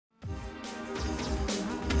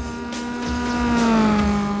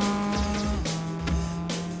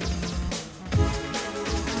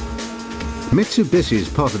Mitsubishi's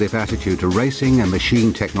positive attitude to racing and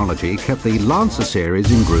machine technology kept the Lancer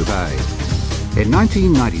series in Group A. In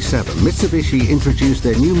 1997, Mitsubishi introduced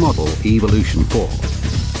their new model, Evolution 4.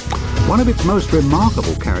 One of its most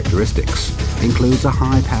remarkable characteristics includes a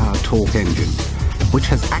high-power torque engine, which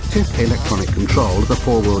has active electronic control of the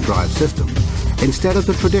four-wheel drive system, instead of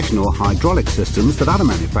the traditional hydraulic systems that other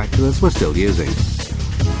manufacturers were still using.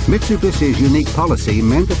 Mitsubishi's unique policy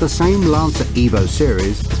meant that the same Lancer Evo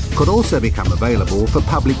series could also become available for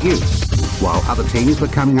public use, while other teams were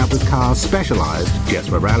coming up with cars specialised just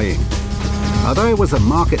for rallying. Although it was a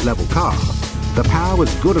market-level car, the power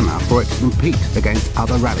was good enough for it to compete against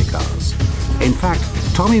other rally cars. In fact,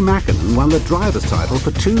 Tommy Mäkinen won the driver's title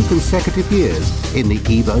for 2 consecutive years in the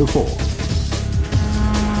Evo 4.